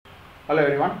Hello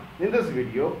everyone, in this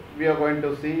video we are going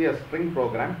to see a string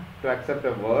program to accept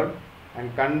a word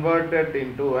and convert it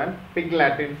into a Pig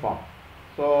Latin form.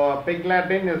 So Pig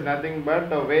Latin is nothing but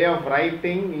a way of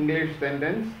writing English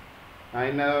sentence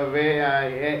in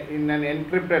an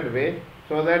encrypted way,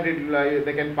 so that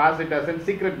they can pass it as a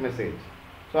secret message.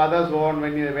 So others won't,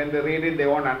 when they read it, they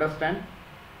won't understand.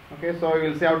 Okay, so we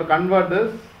will see how to convert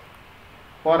this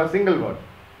for a single word.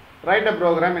 Write a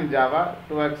program in Java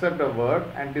to accept a word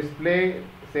and display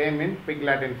same in Pig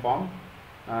Latin form.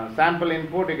 Sample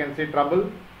input, you can see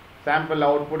trouble. Sample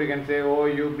output, you can say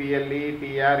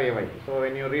OUBLETRAY. So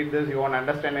when you read this, you won't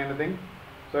understand anything.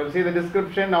 So you'll see the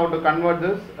description how to convert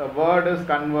this. A word is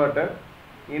converted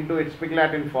into its Pig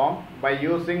Latin form by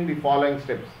using the following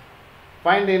steps.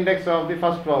 Find the index of the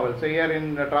first vowel. So here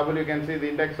in the trouble, you can see the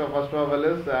index of first vowel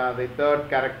is the third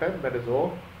character, that is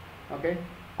O. Okay.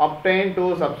 Obtain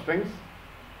two substrings.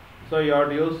 So you have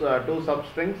to use two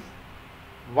substrings.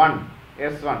 One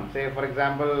S1, say for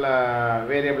example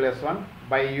variable S1,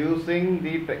 by using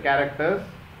the characters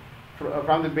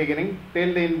from the beginning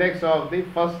till the index of the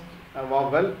first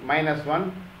vowel minus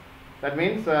 1. That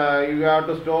means you have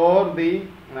to store the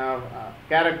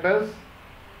characters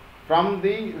from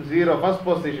the first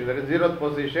position, that is 0th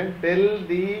position, till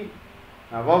the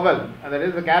vowel, that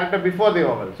is the character before the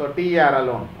vowel, so TR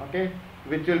alone, okay,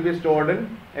 which will be stored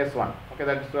in S1. Okay,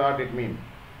 that's what it means.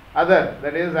 Other,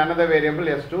 that is another variable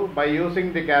S2, by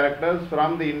using the characters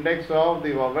from the index of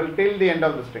the vowel till the end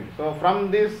of the string. So from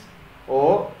this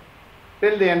O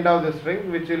till the end of the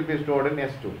string, which will be stored in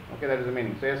S2. Okay, that is the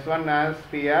meaning. So S1 as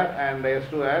TR and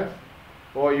S2 as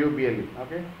OUBLE.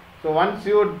 Okay. So once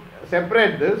you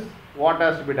separate this, what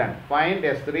has to be done? Find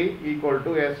S3 equal to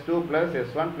S2 plus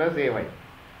S1 plus AY.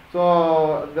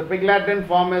 So the Pig Latin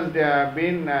form has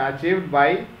been achieved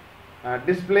by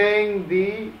displaying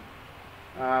the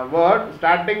word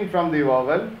starting from the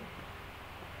vowel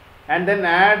and then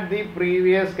add the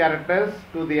previous characters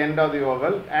to the end of the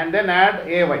vowel and then add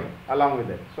AY along with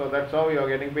it. So that's how you are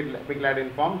getting Pig Latin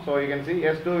form. So you can see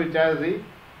S2 which has the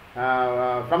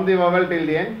from the vowel till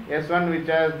the end, S1 which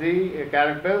has the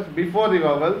characters before the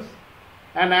vowels,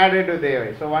 and add it with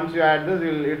AY. So once you add this,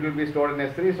 it will be stored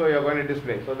in S3, so you are going to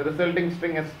display. So the resulting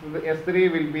string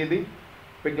S3 will be the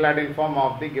Pig Latin form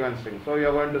of the given string. So you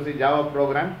are going to see Java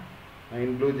program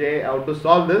in BlueJ how to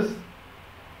solve this.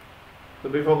 So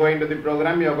before going to the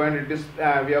program, we are going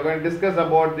to discuss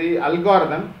about the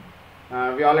algorithm.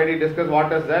 We already discussed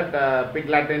what is that Pig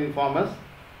Latin form is.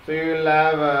 So you will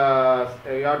have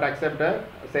you have to accept a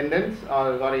sentence,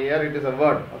 or sorry, here it is a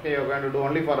word. Okay, you are going to do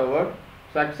only for a word.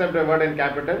 So accept a word in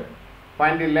capital,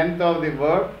 find the length of the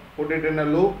word, put it in a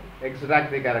loop, extract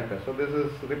the character. So this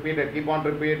is repeated, keep on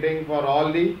repeating for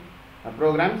all the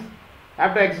programs.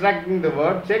 After extracting the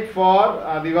word, check for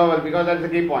the vowel, because that is the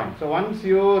key point. So once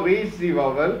you reach the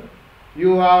vowel,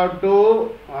 you have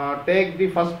to take the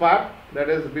first part, that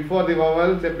is before the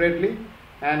vowel separately,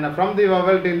 and from the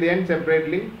vowel till the end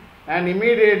separately, and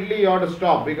immediately you have to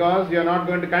stop, because you are not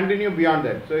going to continue beyond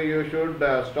that. So you should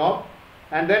stop,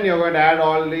 and then you are going to add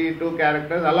all the two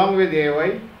characters along with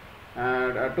AY,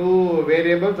 two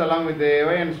variables along with the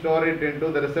AY, and store it into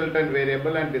the resultant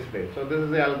variable and display. So this is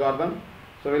the algorithm.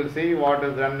 So we will see what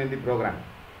is done in the program.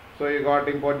 So you got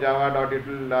import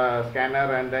java.util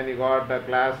scanner, and then you got a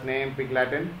class name Pig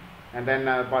Latin, and then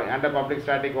under public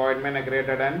static void main I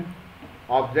created an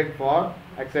object for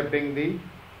accepting the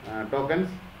tokens,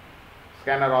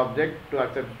 scanner object to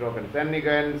accept tokens. Then you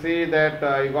can see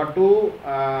that you got two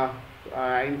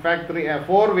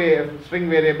four string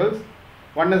variables.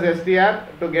 One is str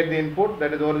to get the input,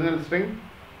 that is original string,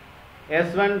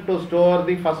 S1 to store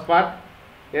the first part,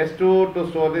 S2 to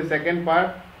store the second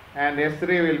part, and S3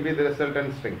 will be the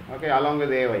resultant string, okay, along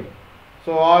with AY.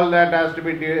 So all that has to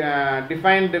be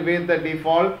defined with the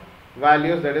default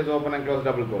values, that is open and close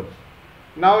double quotes.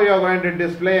 Now you are going to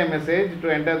display a message to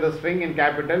enter the string in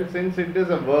capital. Since it is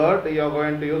a word, you are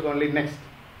going to use only next,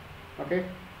 okay,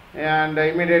 and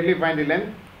immediately find the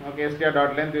length. Okay,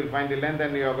 str.length, you will find the length,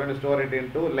 and you are going to store it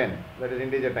into length, that is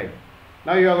integer type.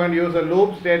 Now you are going to use a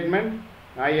loop statement,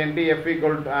 int f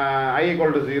equal to, I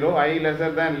equal to 0, I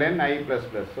lesser than len, I plus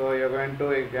plus. So you are going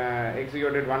to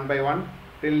execute it one by one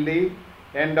till the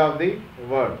end of the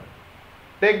word.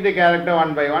 Take the character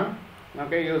one by one,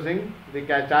 okay, using the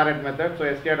charret method. So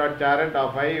str.charret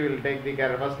of I will take the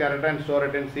first character and store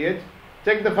it in ch.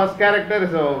 Check the first character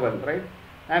is a vowel, right?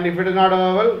 And if it is not a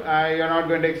vowel, you are not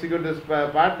going to execute this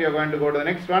part. You are going to go to the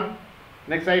next one,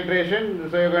 next iteration.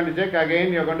 So you are going to check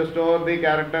again. You are going to store the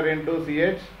character into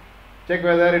ch. Check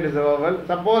whether it is a vowel.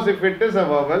 Suppose if it is a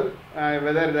vowel,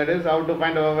 whether that is how to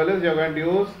find a vowel is, you are going to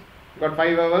use got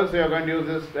 5 vowels, so you are going to use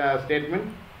this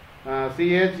statement.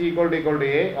 CH equal to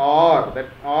A, or that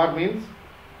or means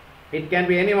it can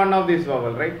be any one of these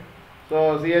vowels, right?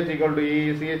 So CH equal to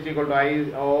E, CH equal to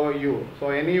I, O, U. So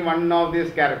any one of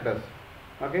these characters.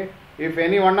 Okay. If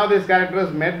any one of these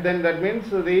characters met, then that means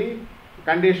the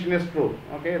condition is true.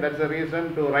 Okay. That's the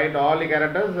reason to write all the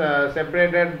characters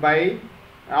separated by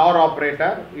OR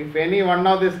operator. If any one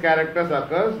of these characters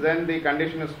occurs, then the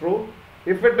condition is true.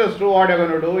 If it is true, what you are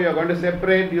going to do? You are going to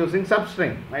separate using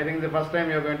substring. I think the first time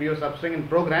you are going to use substring in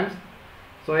programs.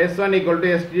 So S1 equal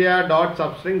to str dot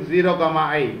substring 0 comma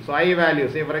I. So I value,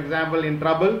 say for example in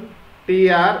trouble,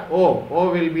 TR O.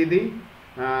 O will be the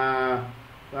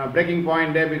breaking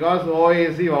point there because O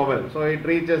is the vowel. So it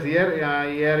reaches here.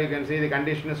 Here you can see the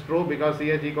condition is true because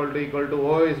CH equal to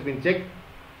O is been checked.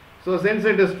 So since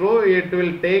it is true, it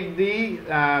will take the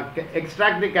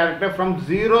extract the character from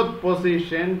 0th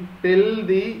position till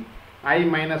the I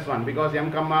minus 1 because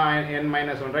m comma n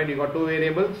minus 1, right? You got two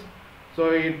variables.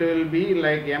 So it will be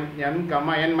like m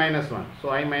comma n minus 1. So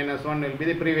I minus 1 will be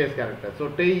the previous character. So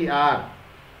TR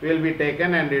will be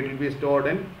taken and it will be stored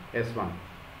in S1.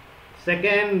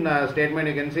 Second statement,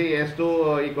 you can see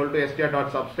S2 equal to str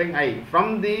dot substring I.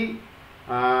 From the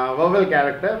vowel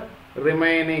character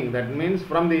remaining, that means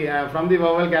from the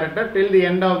vowel character till the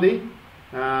end of the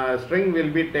string will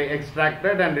be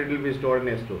extracted and it will be stored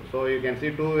in S2. So you can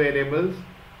see two variables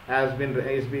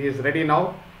is ready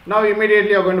now. Now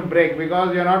immediately you are going to break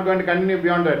because you are not going to continue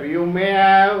beyond that. You may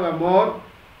have more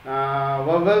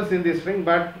vowels in the string,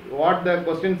 but what the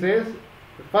question says,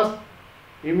 first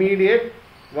immediate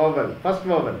vowel, first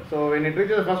vowel. So when it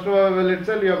reaches the first vowel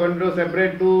itself, you are going to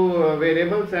separate two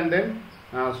variables and then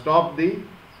stop the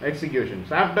execution.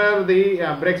 So after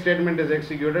the break statement is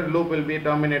executed, loop will be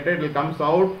terminated. It will comes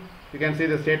out. You can see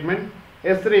the statement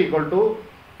S3 equal to,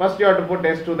 first you have to put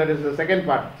S2, that is the second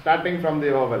part, starting from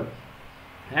the vowel,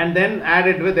 and then add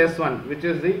it with S1, which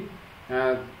is the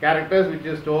characters which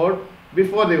is stored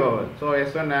before the vowel. So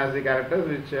S1 has the characters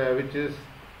which is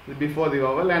before the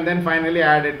vowel, and then finally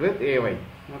add it with AY.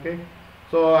 Okay.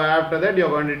 So after that you are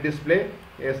going to display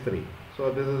S3.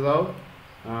 So this is how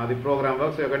the program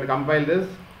works. So you are going to compile this.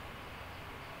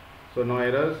 So no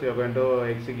errors. You are going to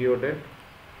execute it.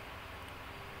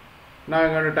 Now you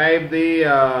are going to type the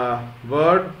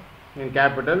word in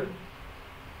capital.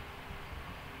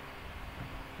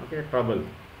 Okay, trouble.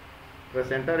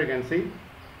 Press enter. You can see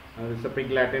this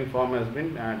pig Latin form has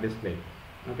been displayed.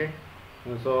 Okay.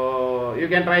 So you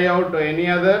can try out any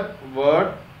other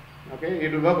word. Okay,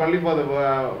 it will work only for the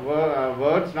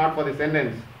words, not for the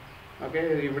sentence.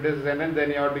 Okay, if it is a sentence, then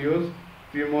you have to use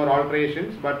few more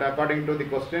alterations, but according to the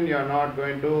question, you are not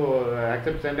going to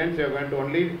accept sentence. You are going to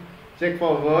only check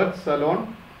for words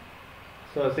alone.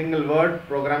 So a single word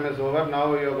program is over.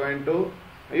 Now you are going to,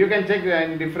 you can check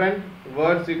in different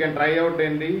words. You can try out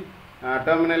in the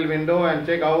terminal window and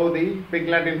check how the pig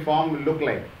Latin form will look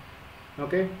like.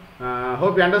 Okay.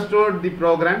 Hope you understood the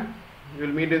program. We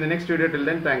will meet in the next video. Till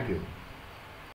then, thank you.